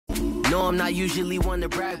No, I'm not usually one to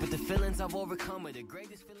brag, but the feelings I've overcome are the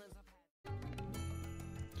greatest feelings I've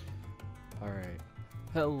had. Alright.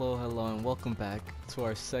 Hello, and welcome back to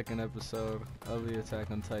our second episode of the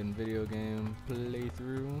Attack on Titan video game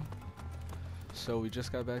playthrough. So we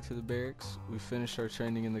just got back to the barracks, we finished our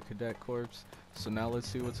training in the cadet corps, so now let's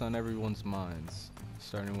see what's on everyone's minds.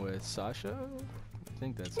 Starting with Sasha? I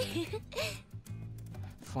think that's it.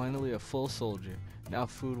 Finally a full soldier. Now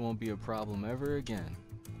food won't be a problem ever again.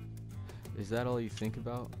 Is that all you think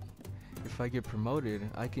about? If I get promoted,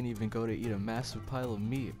 I can even go to eat a massive pile of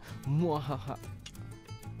meat. Mwahaha.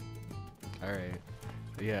 Alright.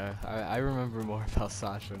 Yeah, I remember more about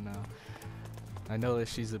Sasha now. I know that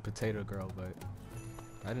she's a potato girl, but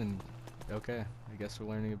I didn't... Okay, I guess we're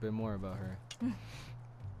learning a bit more about her.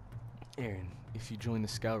 Eren, if you join the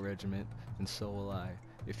scout regiment, then so will I.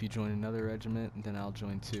 If you join another regiment, then I'll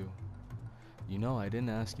join too. You know I didn't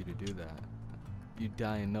ask you to do that. You'd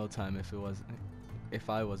die in no time if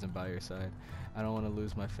I wasn't by your side. I don't want to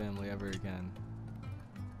lose my family ever again.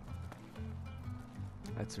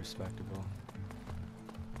 That's respectable.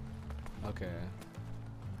 Okay.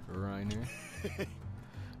 Reiner.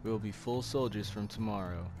 We'll be full soldiers from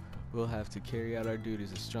tomorrow. We'll have to carry out our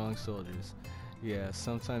duties as strong soldiers. Yeah,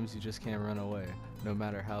 sometimes you just can't run away, no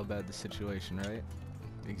matter how bad the situation, right?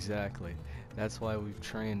 Exactly. That's why we've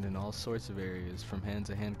trained in all sorts of areas, from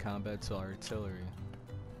hand-to-hand combat to artillery.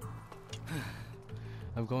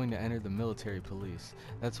 I'm going to enter the military police.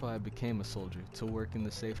 That's why I became a soldier, to work in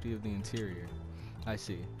the safety of the interior. I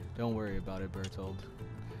see. Don't worry about it, Bertold.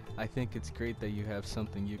 I think it's great that you have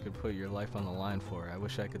something you could put your life on the line for. I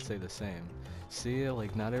wish I could say the same. See,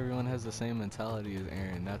 like, not everyone has the same mentality as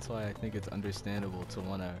Eren. That's why I think it's understandable to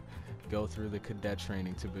want to go through the cadet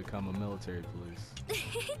training to become a military police.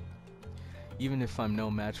 Even if I'm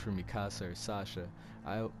no match for Mikasa or Sasha,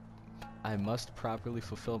 I must properly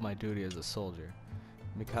fulfill my duty as a soldier.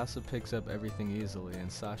 Mikasa picks up everything easily,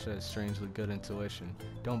 and Sasha has strangely good intuition.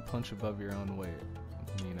 Don't punch above your own weight,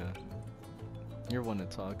 Nina. You're one to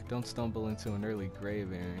talk. Don't stumble into an early grave,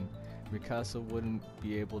 Eren. Mikasa wouldn't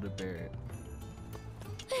be able to bear it.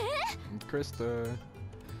 And Krista.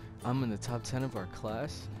 I'm in the top 10 of our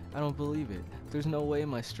class? I don't believe it. There's no way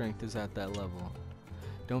my strength is at that level.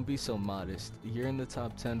 Don't be so modest. You're in the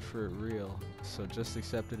top 10 for real, so just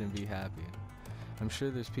accept it and be happy. I'm sure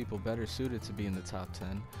there's people better suited to be in the top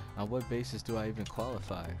 10. On what basis do I even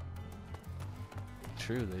qualify?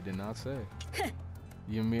 True, they did not say.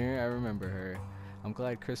 Ymir, I remember her. I'm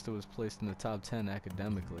glad Krista was placed in the top 10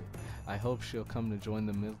 academically. I hope she'll come to join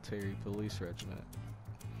the military police regiment.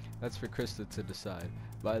 That's for Krista to decide.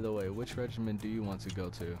 By the way, which regiment do you want to go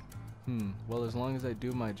to? Well, as long as I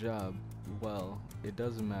do my job, well, it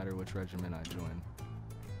doesn't matter which regiment I join.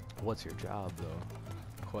 What's your job,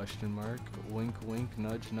 though? Question mark. Wink, wink,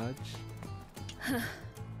 nudge, nudge.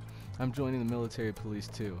 I'm joining the military police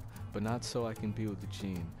too, but not so I can be with the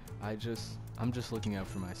Jean. I'm just looking out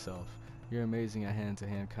for myself. You're amazing at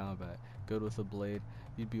hand-to-hand combat. Good with a blade.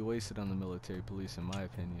 You'd be wasted on the military police in my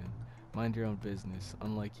opinion. Mind your own business.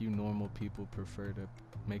 Unlike you, normal people prefer to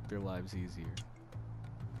make their lives easier.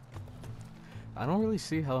 I don't really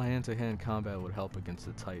see how hand-to-hand combat would help against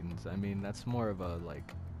the Titans. I mean, that's more of a,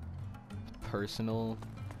 like, personal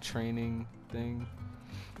training thing.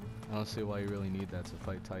 I don't see why you really need that to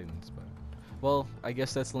fight Titans, but... Well, I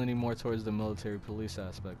guess that's leaning more towards the military police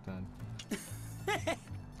aspect then.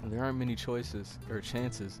 There aren't many choices, or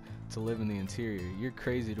chances, to live in the interior. You're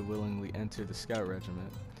crazy to willingly enter the scout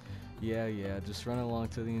regiment. Yeah, just run along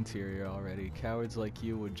to the interior already. Cowards like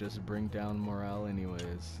you would just bring down morale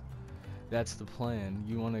anyways. That's the plan.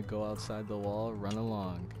 You want to go outside the wall, run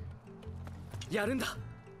along.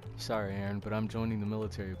 Sorry, Eren, but I'm joining the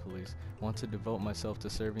military police. Want to devote myself to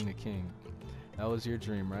serving the king. That was your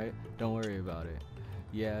dream, right? Don't worry about it.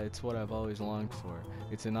 Yeah, it's what I've always longed for.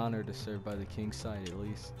 It's an honor to serve by the king's side,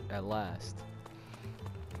 at last.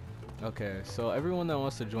 Okay, so everyone that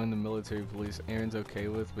wants to join the military police, Eren's okay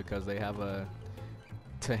with, because they have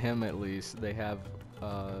to him at least, they have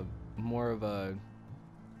more of a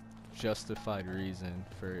justified reason.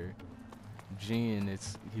 For Jean,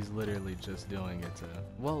 he's literally just doing it to,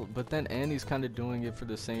 well, but then Annie's kind of doing it for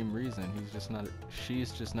the same reason.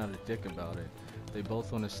 She's just not a dick about it. They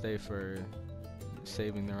both want to stay for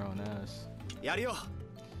saving their own ass.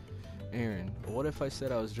 Eren, what if I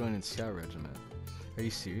said I was joining Scout Regiment? Are you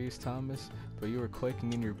serious, Thomas? But you were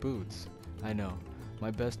quaking in your boots. I know. My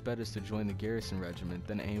best bet is to join the Garrison Regiment,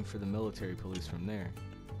 then aim for the military police from there.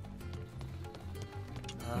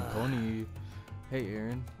 Coney. Hey,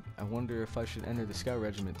 Eren. I wonder if I should enter the Scout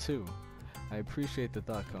Regiment too. I appreciate the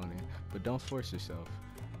thought, Coney, but don't force yourself.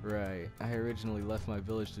 Right. I originally left my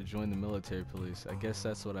village to join the military police. I guess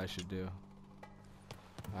that's what I should do.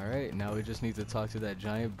 Alright, now we just need to talk to that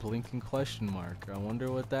giant blinking question mark. I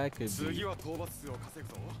wonder what that could be.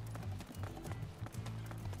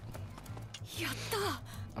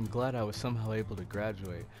 I'm glad I was somehow able to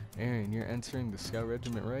graduate. Eren, you're entering the scout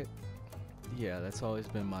regiment, right? Yeah, that's always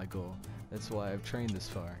been my goal. That's why I've trained this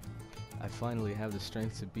far. I finally have the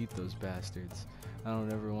strength to beat those bastards. I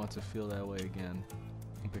don't ever want to feel that way again.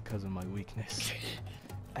 Because of my weakness.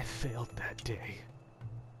 I failed that day.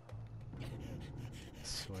 I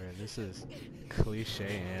swear, this is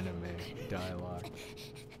cliche anime dialogue.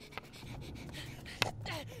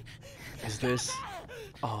 Is this...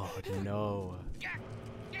 Oh no.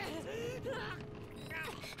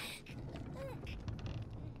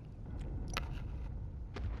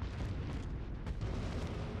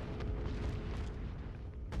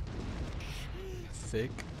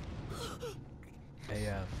 Thick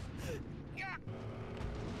AF.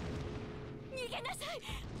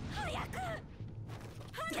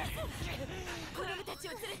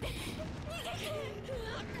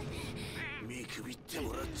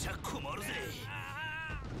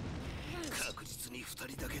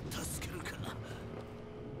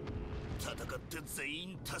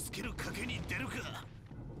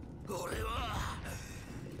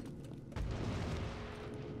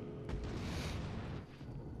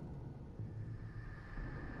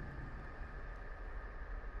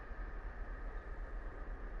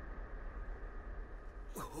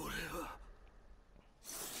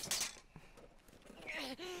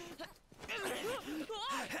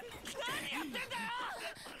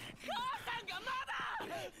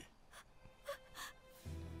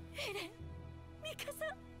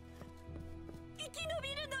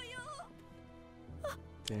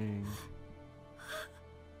 Dang.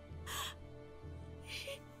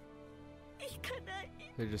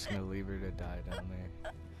 They're just gonna leave her to die down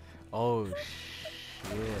there. Oh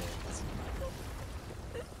shit.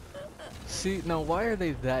 See, now why are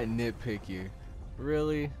they that nitpicky?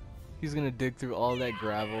 Really? He's gonna dig through all that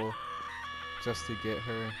gravel just to get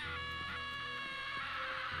her?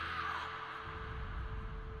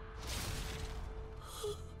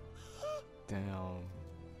 Damn.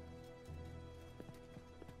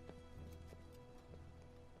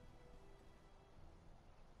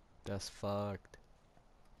 That's fucked.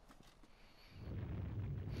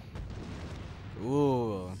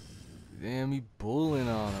 Ooh. Damn, he bullying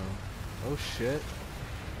on him. Oh shit.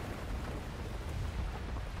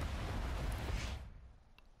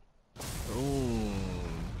 Ooh.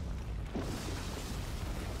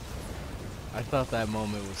 I thought that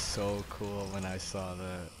moment was so cool when I saw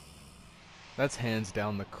that. That's hands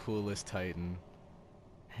down the coolest Titan.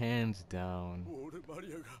 Hands down.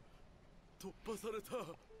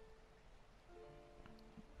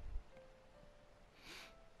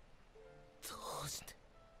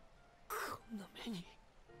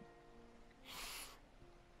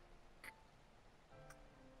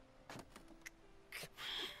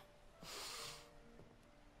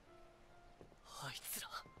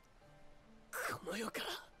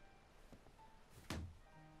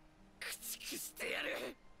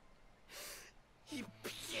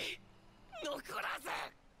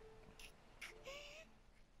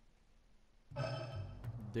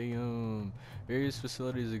 Damn. Various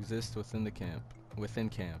facilities exist within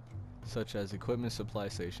camp, such as equipment supply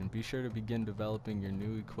station. Be sure to begin developing your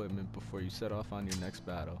new equipment before you set off on your next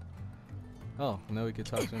battle. Oh, now we can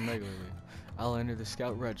talk to him regularly. I'll enter the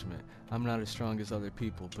scout regiment. I'm not as strong as other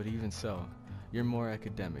people, but even so, you're more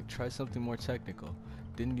academic. Try something more technical.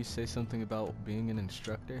 Didn't you say something about being an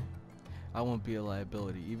instructor? I won't be a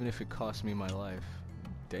liability, even if it costs me my life.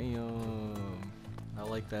 Damn. I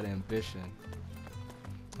like that ambition.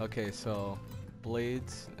 Okay, so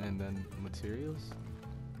blades and then materials?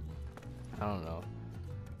 I don't know.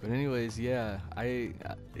 But anyways, yeah,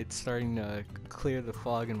 it's starting to clear the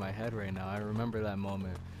fog in my head right now. I remember that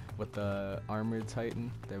moment with the armored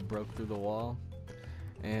Titan that broke through the wall,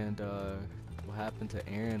 and what happened to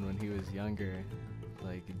Eren when he was younger.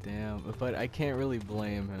 Like, damn. But I can't really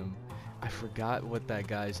blame him. I forgot what that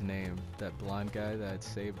guy's name, that blonde guy that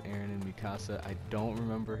saved Eren and Mikasa. I don't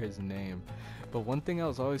remember his name. But one thing I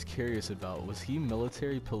was always curious about, was he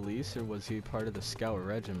military police or was he part of the scout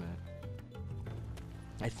regiment?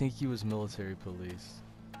 I think he was military police.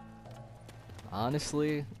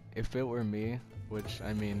 Honestly, if it were me, which,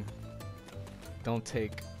 I mean, don't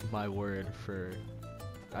take my word for...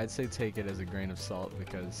 I'd say take it as a grain of salt,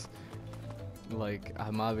 because, like,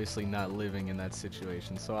 I'm obviously not living in that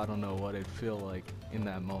situation, so I don't know what it'd feel like in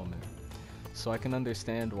that moment. So I can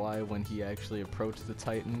understand why when he actually approached the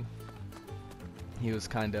Titan, he was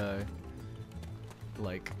kinda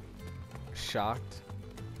like shocked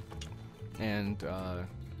and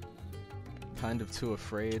kind of too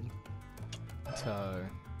afraid to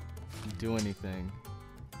do anything,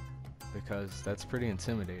 because that's pretty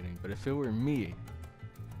intimidating. But if it were me,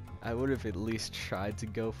 I would have at least tried to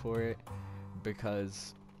go for it,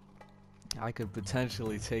 because I could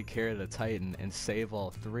potentially take care of the Titan and save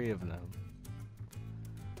all 3 of them.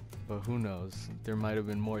 But who knows? There might have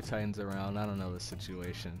been more Titans around. I don't know the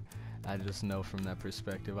situation. I just know from that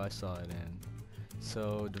perspective I saw it in.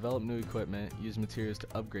 So develop new equipment, use materials to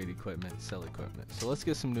upgrade equipment, sell equipment. So let's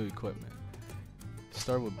get some new equipment.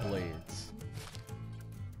 Start with blades.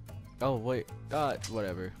 Oh wait,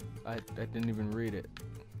 whatever. I didn't even read it.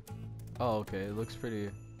 Oh, okay, it looks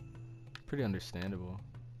pretty understandable.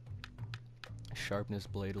 Sharpness,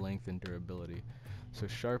 blade length, and durability. So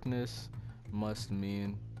sharpness must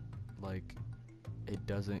mean like it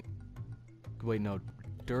doesn't, wait, no,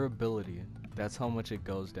 durability, that's how much it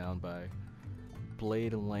goes down by.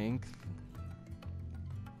 Blade length,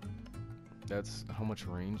 that's how much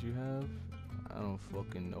range you have. I don't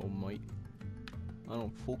fucking know, mate. I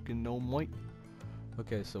don't fucking know, mate.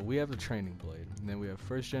 Okay, so we have the training blade, and then we have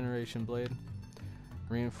first generation blade,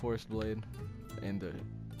 reinforced blade, and the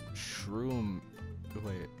shroom,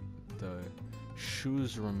 wait, the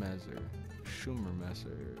Schutzremesser,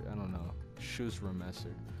 I don't know,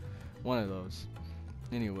 Schutzremesser, one of those.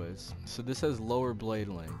 Anyways, so this has lower blade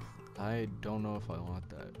length. I don't know if I want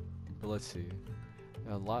that, but let's see.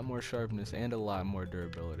 A lot more sharpness and a lot more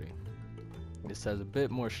durability. This has a bit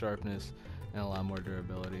more sharpness and a lot more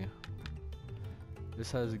durability.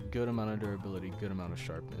 This has a good amount of durability, good amount of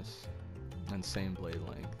sharpness, and same blade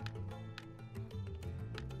length.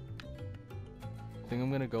 I think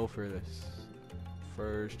I'm gonna go for this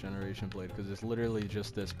first generation blade because it's literally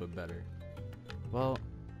just this but better. Well,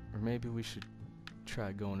 or maybe we should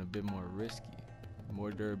try going a bit more risky.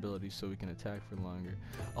 More durability so we can attack for longer.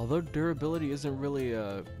 Although durability isn't really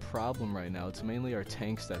a problem right now, it's mainly our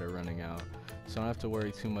tanks that are running out, so I don't have to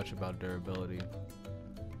worry too much about durability.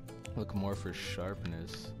 Look more for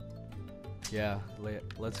sharpness. Yeah,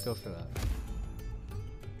 let's go for that.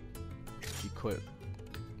 Equip.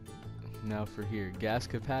 Now for here, gas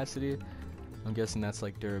capacity, I'm guessing that's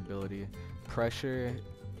like durability. Pressure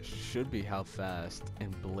should be how fast,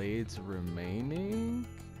 and blades remaining,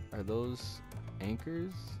 are those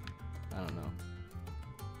anchors? I don't know.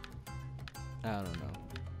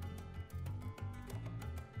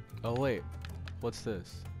 Oh wait, what's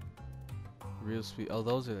this? Real speed. Oh,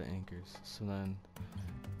 those are the anchors. So then,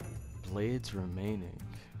 blades remaining.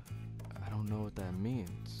 I don't know what that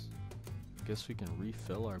means. Guess we can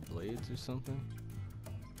refill our blades or something?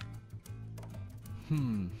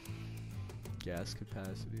 Gas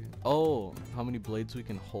capacity. Oh, how many blades we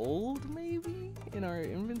can hold maybe in our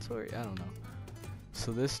inventory? I don't know.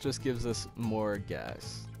 So this just gives us more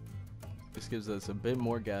gas. This gives us a bit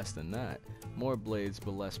more gas than that. More blades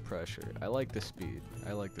but less pressure. I like the speed.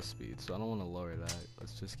 So I don't want to lower that.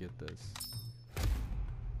 Let's just get this.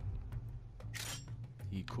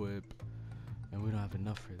 Equip. And we don't have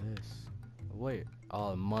enough for this. Wait.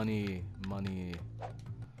 Oh, money.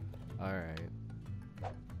 Alright.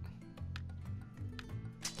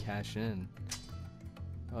 Cash in.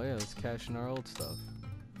 Oh yeah, let's cash in our old stuff.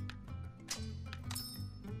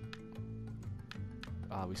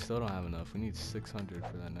 Ah, we still don't have enough. We need 600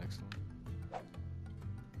 for that next one.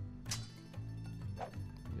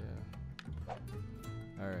 Yeah.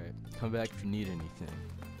 Alright. Come back if you need anything.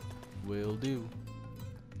 Will do.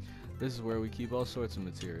 This is where we keep all sorts of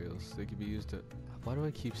materials. They could be used to... Why do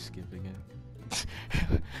I keep skipping it?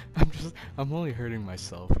 I'm only hurting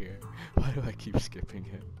myself here. Why do I keep skipping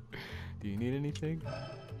it? Do you need anything?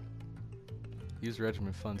 Use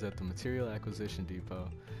regiment funds at the material acquisition depot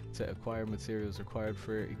to acquire materials required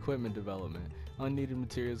for equipment development. Unneeded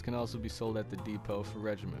materials can also be sold at the depot for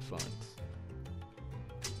regiment funds.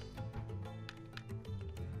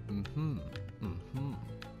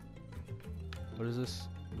 What is this?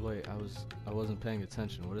 Wait, I wasn't paying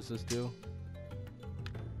attention. What does this do?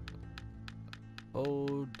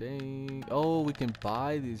 Oh dang. Oh, we can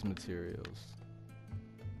buy these materials.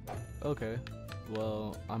 Okay.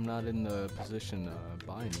 Well, I'm not in the position to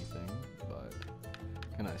buy anything, but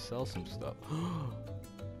can I sell some stuff?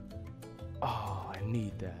 Oh, I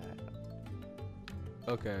need that.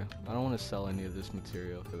 Okay, I don't want to sell any of this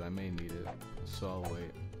material because I may need it, so I'll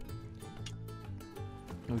wait.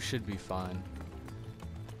 We should be fine.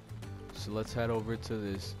 So let's head over to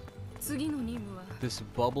this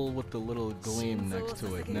bubble with the little gleam next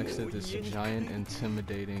to it, next to this giant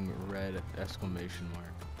intimidating red exclamation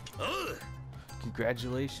mark.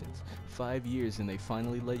 Congratulations. 5 years and they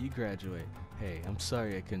finally let you graduate. Hey, I'm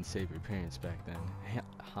sorry I couldn't save your parents back then.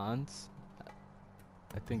 Hans?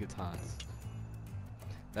 I think it's Hans.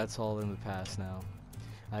 That's all in the past now.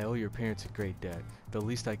 I owe your parents a great debt. The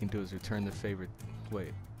least I can do is return the favor.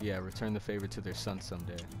 Return the favor to their son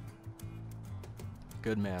someday.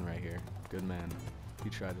 Good man right here. Good man. He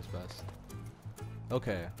tried his best.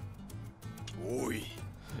 Okay. Oi.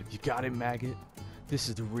 You got it, maggot? This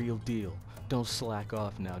is the real deal. Don't slack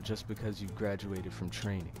off now just because you've graduated from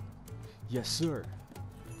training. Yes, sir.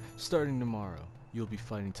 Starting tomorrow, you'll be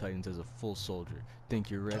fighting Titans as a full soldier. Think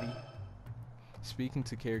you're ready? Speaking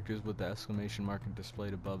to characters with the exclamation mark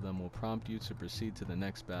displayed above them will prompt you to proceed to the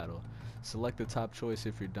next battle. Select the top choice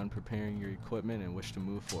if you're done preparing your equipment and wish to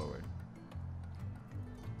move forward.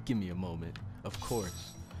 Give me a moment. Of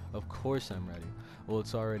course. Of course I'm ready. Well,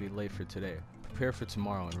 it's already late for today. Prepare for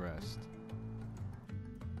tomorrow and rest.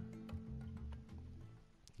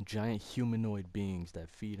 Giant humanoid beings that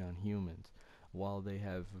feed on humans. While they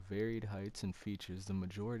have varied heights and features, the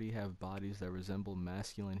majority have bodies that resemble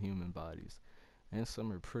masculine human bodies. And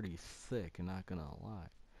some are pretty thick, not gonna lie.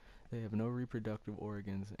 They have no reproductive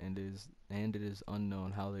organs, and it is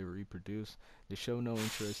unknown how they reproduce. They show no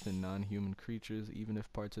interest in non-human creatures. Even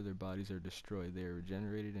if parts of their bodies are destroyed, they are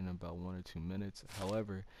regenerated in about 1 or 2 minutes.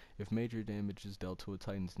 However, if major damage is dealt to a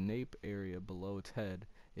Titan's nape area below its head,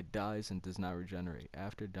 it dies and does not regenerate.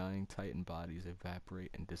 After dying, Titan bodies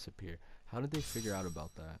evaporate and disappear. How did they figure out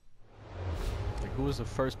about that? Like, who was the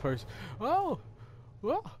first person? Oh!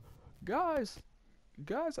 Well, guys,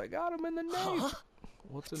 I got him in the nape!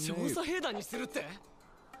 What's a nape? 調査兵団にするって。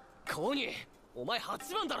コーニー、お前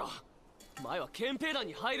8番だろ。前は憲兵団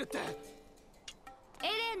に入るって。エ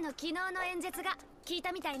レンの昨日の演説が聞い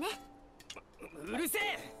たみたいね。うるせ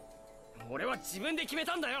え。俺は自分で決め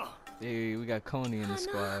たんだよ。Hey, we got Coney in the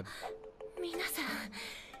squad. 皆さん、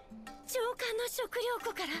上官の食料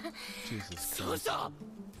庫から。そうさ。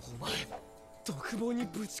お前、独房に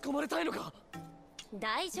ぶち込まれたいのか。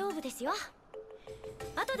大丈夫ですよ。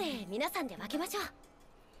後で皆さんで分けましょう。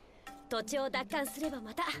土地を奪還すれば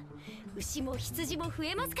また牛も羊も増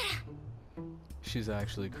えますから。She's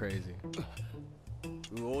actually crazy.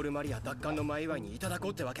 ウォールマリア奪還の前祝いにいただこ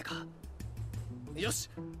うってわけか。よし、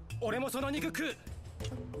俺もその肉食う。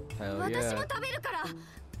Hell 私 yeah. も食べるから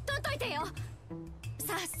取っといてよ。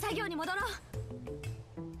さあ作業に戻ろう。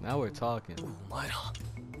 Now we're talking. お前ら。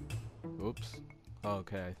Oops. Oh,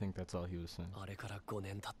 okay, I think that's all he was saying. あれから5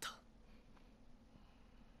年経った。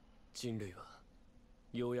人類は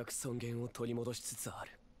ようやく尊厳を取り戻しつつあ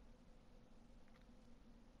る。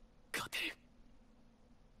勝てる。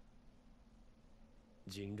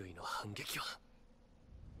人類の反撃は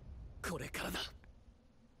これからだ。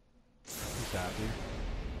He's happy.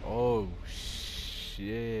 Oh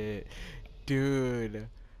shit, dude.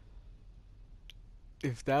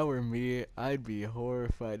 If that were me, I'd be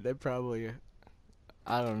horrified. That probably,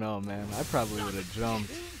 I don't know, man. I probably would have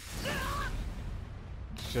jumped.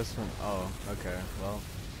 Just from, oh, okay, well.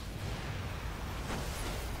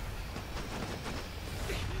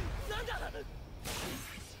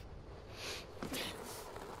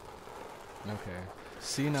 Okay.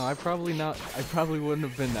 See, now I probably wouldn't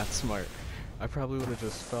have been that smart. I probably would have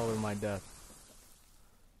just fell to my death.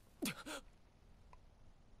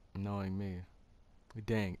 Knowing me.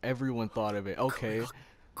 Dang, everyone thought of it. Okay.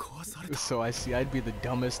 So I see I'd be the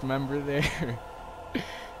dumbest member there.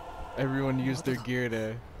 Everyone used their gear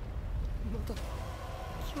to...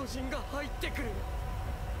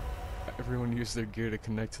 Everyone used their gear to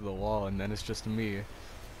connect to the wall, and then it's just me.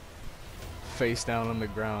 Face down on the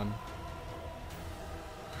ground.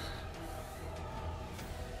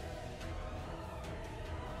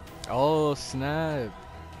 Oh, snap.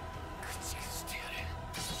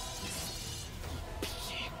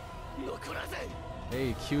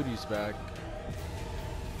 Hey, Cutie's back.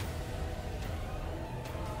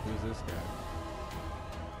 Who's this guy?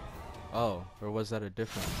 Oh, or was that a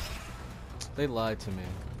different one? They lied to me.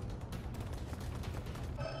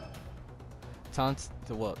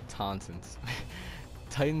 Tauntons.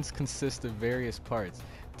 Titans consist of various parts.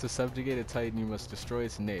 To subjugate a Titan, you must destroy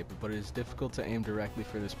its nape, but it is difficult to aim directly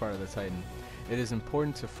for this part of the Titan. It is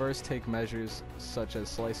important to first take measures such as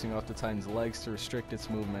slicing off the Titan's legs to restrict its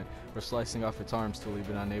movement, or slicing off its arms to leave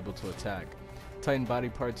it unable to attack. Titan body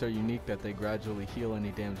parts are unique that they gradually heal any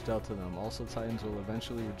damage dealt to them. Also, Titans will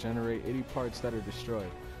eventually regenerate any parts that are destroyed.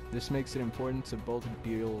 This makes it important to both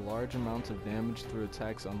deal large amounts of damage through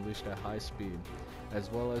attacks unleashed at high speed, as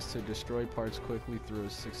well as to destroy parts quickly through a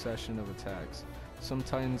succession of attacks. Some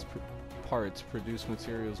Titans parts produce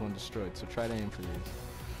materials when destroyed, so try to aim for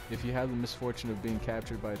these. If you have the misfortune of being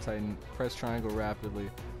captured by a Titan, press triangle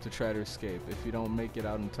rapidly to try to escape. If you don't make it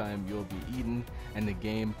out in time, you'll be eaten and the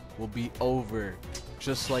game will be over.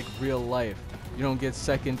 Just like real life. You don't get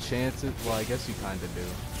second chances. Well, I guess you kinda do.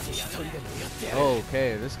 Oh,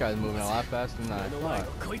 okay, this guy's moving a lot faster than I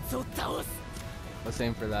thought. Let's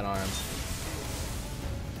aim for that arm.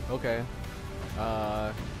 Okay.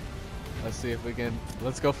 Let's see if we can.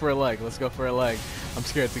 Let's go for a leg. Let's go for a leg. I'm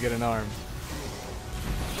scared to get an arm.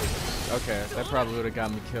 Okay, that probably would have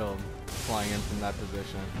got me killed flying in from that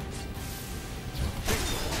position.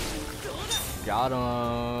 Got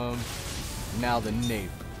him. Now the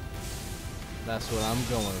nape. That's what I'm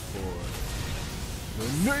going for. The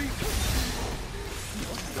nape.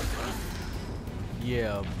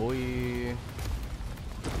 Yeah, boy.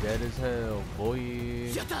 Dead as hell,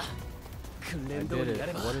 boy. I did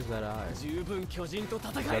it. What is that eye? Is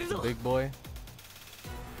that the big boy?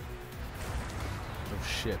 Oh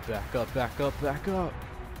shit, back up, back up, back up.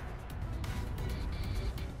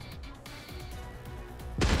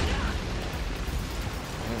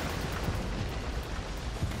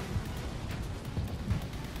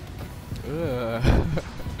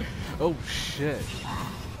 Oh shit.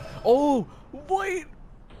 Oh, wait.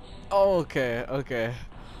 Oh, okay, okay.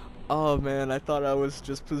 Oh man, I thought I was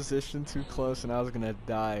just positioned too close and I was gonna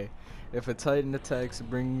die. If a Titan attacks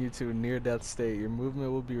bringing you to a near-death state, your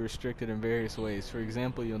movement will be restricted in various ways. For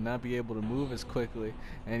example, you'll not be able to move as quickly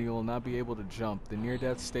and you will not be able to jump. The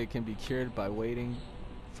near-death state can be cured by waiting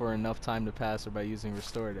for enough time to pass or by using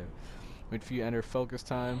restorative. If you enter focus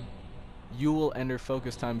time, you will enter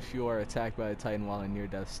focus time if you are attacked by a Titan while in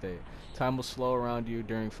near-death state. Time will slow around you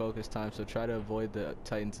during focus time, so try to avoid the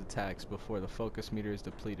Titan's attacks before the focus meter is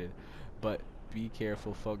depleted. But be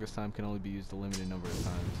careful, focus time can only be used a limited number of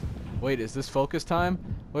times. Wait, is this focus time?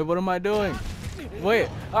 Wait, what am I doing? Wait,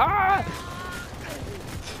 ah!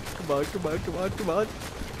 Come on, come on, come on, come on.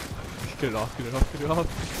 Get it off, get it off, get it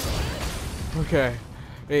off. Okay.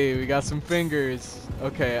 Hey, we got some fingers.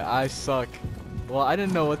 Okay, I suck. Well, I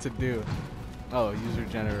didn't know what to do. Oh, use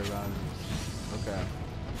regenerative rounds. Okay.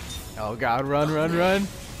 Oh god, run, run, run.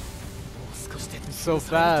 He's so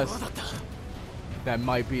fast. That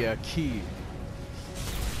might be a key.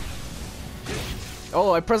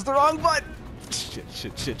 Oh, I pressed the wrong button! Shit,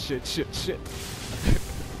 shit, shit, shit, shit, shit.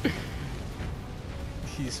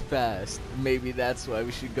 He's fast. Maybe that's why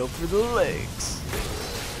we should go for the legs.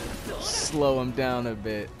 Slow him down a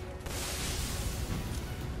bit.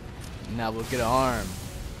 Now we'll get an arm.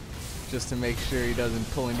 Just to make sure he doesn't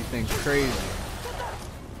pull anything crazy.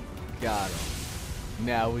 Got him.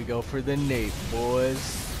 Now we go for the nape,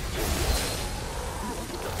 boys.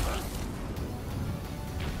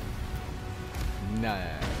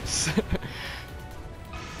 Nice.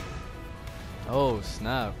 Oh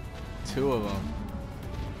snap, 2 of them,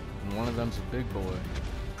 and one of them's a big boy.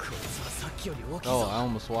 Oh, I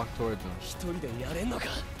almost walked towards him.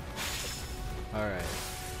 Alright.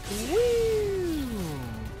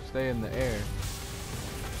 Stay in the air.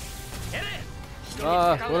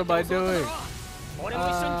 What am I doing?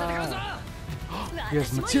 He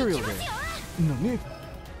has material there. No.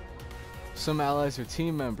 Some allies are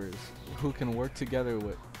team members who you can work together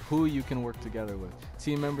with.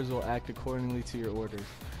 Team members will act accordingly to your orders.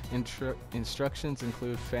 Instructions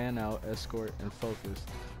include fan out, escort, and focus.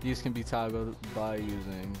 These can be toggled by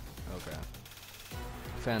using. Okay.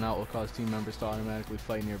 Fan out will cause team members to automatically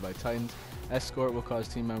fight nearby Titans. Escort will cause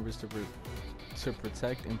team members to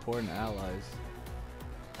protect important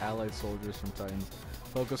allied soldiers from Titans.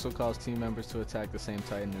 Focus will cause team members to attack the same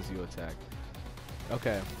Titan as you attack.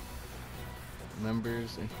 Okay.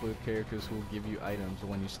 Members include characters who will give you items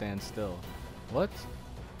when you stand still. What?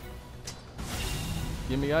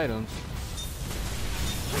 Give me items.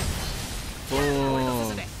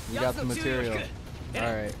 Boom. We got the material.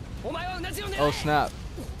 Alright. Oh snap.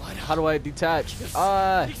 How do I detach?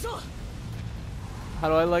 How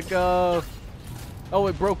do I let go? Oh,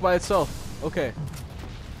 it broke by itself. Okay.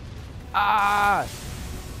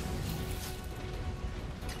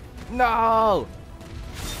 No!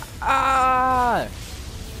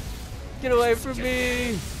 Get away from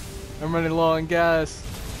me! I'm running low on gas.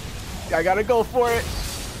 I gotta go for it.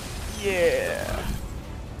 Yeah.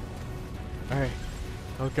 Alright.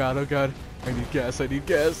 Oh god, oh god. I need gas, I need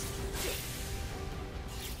gas.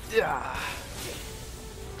 Yeah.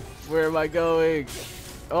 Where am I going?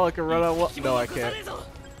 Oh, I can run on what? No, I can't.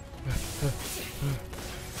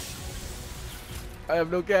 I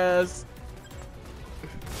have no gas.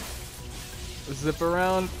 Zip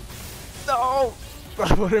around. No!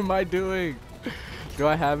 What am I doing? Do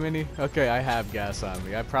I have any? Okay, I have gas on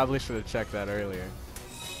me. I probably should have checked that earlier.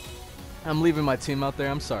 I'm leaving my team out there.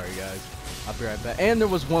 I'm sorry, guys. I'll be right back. And there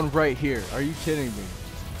was one right here. Are you kidding me?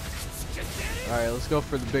 Alright, let's go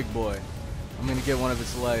for the big boy. I'm gonna get one of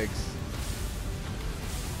its legs.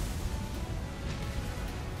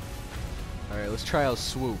 Alright, let's try out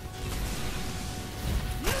swoop.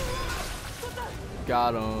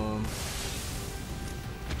 Got him.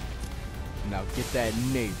 Now get that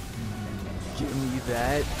nape. Give me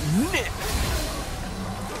that nip.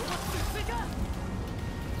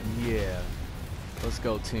 Yeah. Let's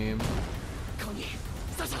go, team.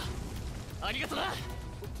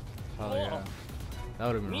 Oh yeah. That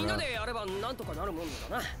would have been rough.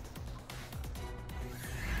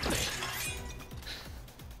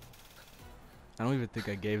 I don't even think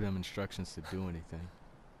I gave them instructions to do anything.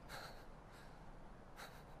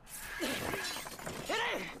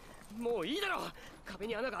 もういいだろう。壁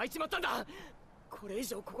に穴が開いちまったんだ。これ以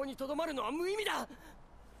上ここに留まるのは無意味だ。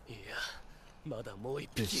いや、まだもう一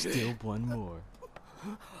匹いる。 There's still one more.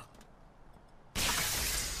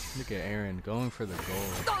 Look at Eren going for the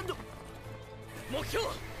goal. 目標、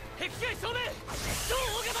壁外正面、超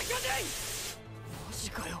大型巨人。マジ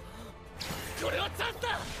かよ。これはチャンスだ。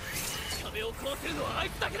壁を壊せるのはあい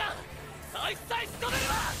つだけだ。あいつさえ仕留めれ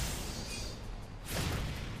ば。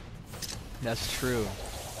That's true.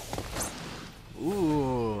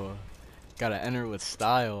 Ooh, gotta enter with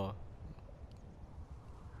style.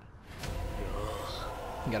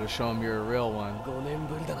 You gotta show him you're a real one.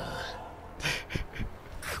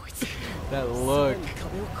 That look.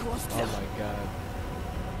 Oh my god.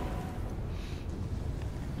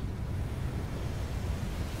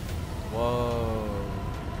 Whoa.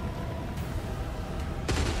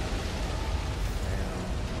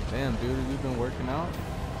 Damn, dude, have you been working out?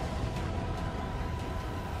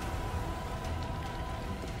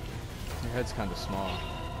 Your head's kind of small.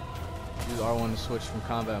 Use R1 to switch from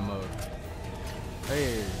combat mode.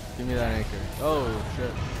 Hey, give me that anchor. Oh,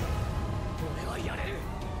 shit.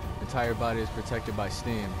 Entire body is protected by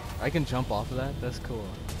steam. I can jump off of that? That's cool.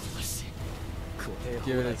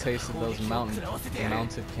 Give it a taste of those mounted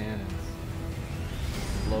cannons.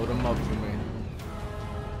 Load them up for me.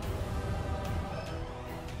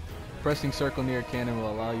 Pressing circle near a cannon will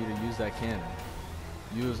allow you to use that cannon.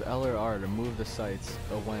 Use L or R to move the sights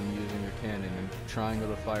when using your cannon, and triangle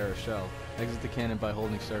to fire a shell. Exit the cannon by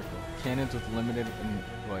holding circle. Cannons with limited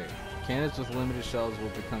shells will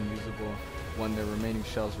become usable when their remaining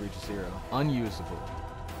shells reach 0. Unusable.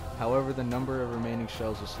 However, the number of remaining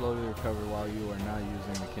shells will slowly recover while you are not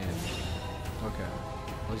using the cannon. Okay,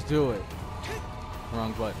 let's do it.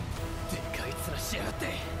 Wrong button.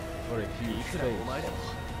 What a huge face.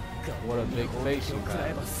 What a big face you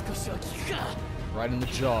got. Right in the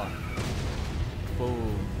jaw.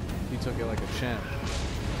 Boom. He took it like a champ.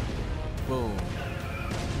 Boom.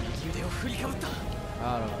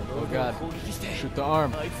 I don't know. Oh god. Shoot the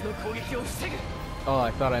arm. Oh,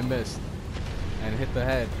 I thought I missed. And hit the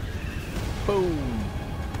head. Boom.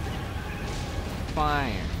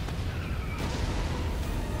 Fire.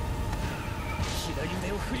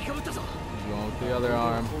 Going with the other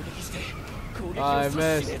arm. Oh, I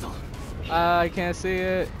missed. I can't see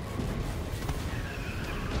it.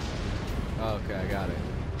 Okay, I got it.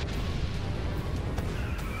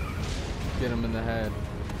 Get him in the head.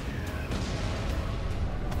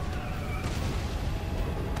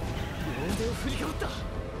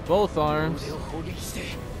 Both arms.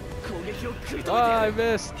 Oh, I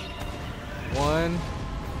missed. One.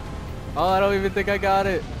 Oh, I don't even think I got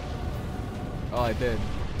it. Oh, I did.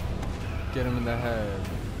 Get him in the head.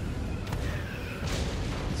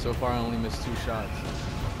 So far, I only missed 2 shots.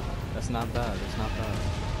 That's not bad. That's not bad.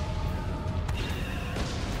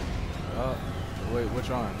 Oh, wait, which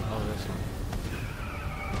arm? Oh, this one.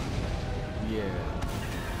 Yeah.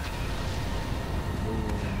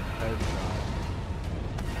 Boom. Headshot.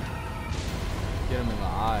 Get him in the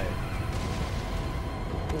eye.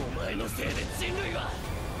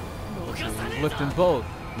 He's lifting both.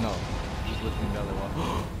 No, he's lifting the other one.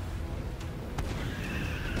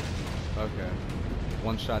 Okay.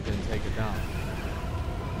 One shot didn't take it down.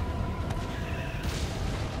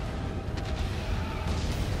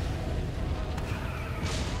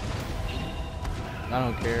 I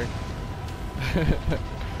don't care.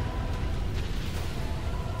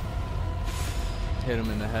 Hit him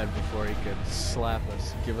in the head before he could slap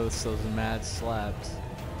us. Give us those mad slaps.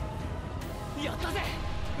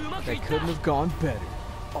 That couldn't have gone better.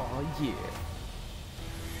 Oh yeah.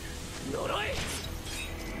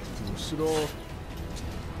 Boost it all.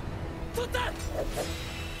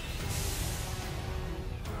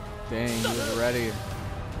 Dang, he was ready.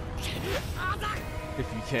 If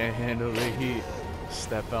you can't handle the heat,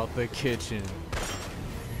 step out the kitchen.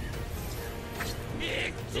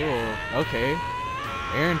 Oh, okay.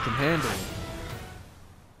 Eren can handle it.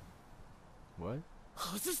 What?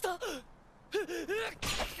 外した。いや、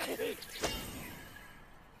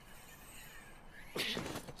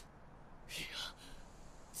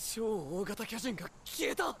超大型巨人が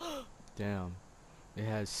消えた。 Damn. It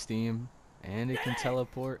has steam, and it can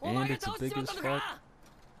teleport, and it's big as fuck.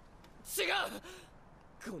 違う。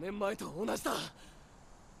5年前と同じだ。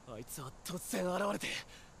あいつは突然現れて、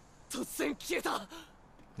突然消えた。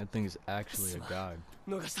 That thing is actually a god.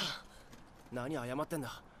 逃した。何謝ってん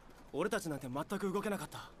だ。俺たちなんて全く動けなかっ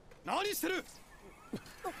た。何してる。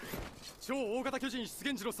超大型巨人出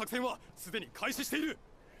現時の作戦はすでに開始している。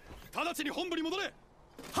直ちに本部に戻れ。はっ。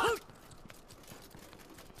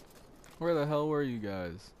 Where the hell were you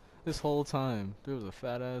guys? This whole time, there was a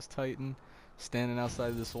fat ass Titan standing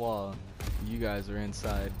outside this wall. You guys are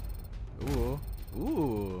inside. Ooh,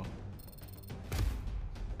 ooh.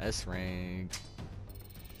 S rank.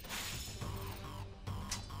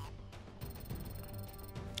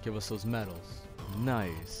 Give us those medals.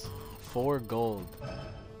 Nice. 4 gold.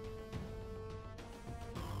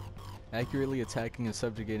 Accurately attacking and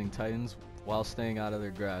subjugating Titans while staying out of their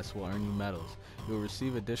grasp will earn you medals. You will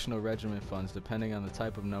receive additional regiment funds depending on the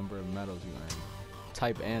type of number of medals you earn.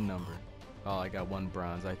 Type and number. Oh, I got 1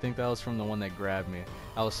 bronze. I think that was from the one that grabbed me.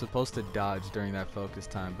 I was supposed to dodge during that focus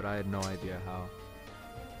time, but I had no idea how.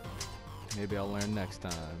 Maybe I'll learn next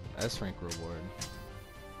time. S rank reward.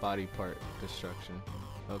 Body part destruction.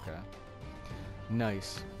 Okay.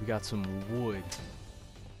 Nice. We got some wood.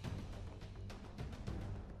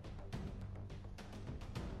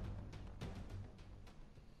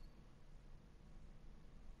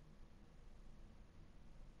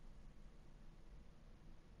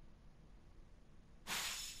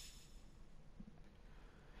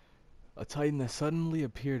 A Titan that suddenly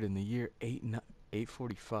appeared in the year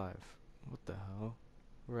 845. What the hell?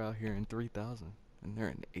 We're out here in 3000 and they're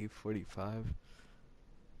in 845.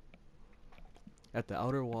 At the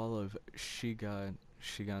outer wall of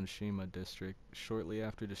Shiganshima district, shortly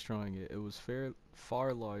after destroying it, it was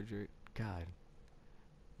far larger. God,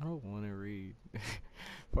 I don't want to read.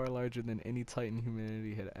 Far larger than any Titan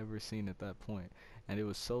humanity had ever seen at that point, and it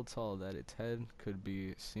was so tall that its head could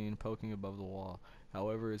be seen poking above the wall.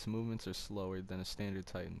 However, its movements are slower than a standard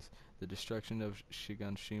Titan's. The destruction of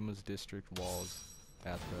Shiganshima's district walls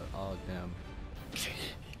at the... oh, damn.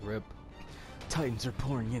 RIP. Titans are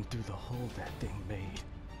pouring in through the hole that thing made.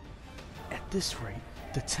 At this rate,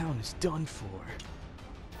 the town is done for.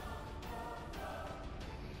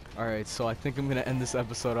 Alright, so I think I'm gonna end this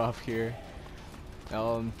episode off here.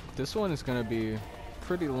 This one is gonna be a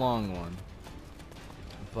pretty long one,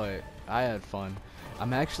 but I had fun.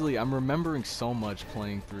 I'm remembering so much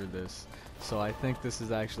playing through this, so I think this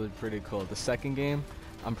is actually pretty cool. The second game,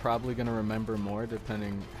 I'm probably gonna remember more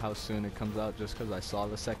depending how soon it comes out, just because I saw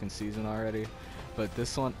the second season already. But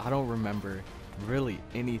this one, I don't remember really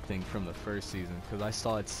anything from the first season because I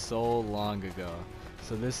saw it so long ago.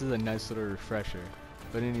 So this is a nice little refresher.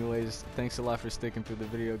 But anyways, thanks a lot for sticking through the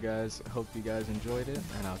video, guys. Hope you guys enjoyed it,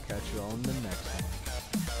 and I'll catch you all in the next one.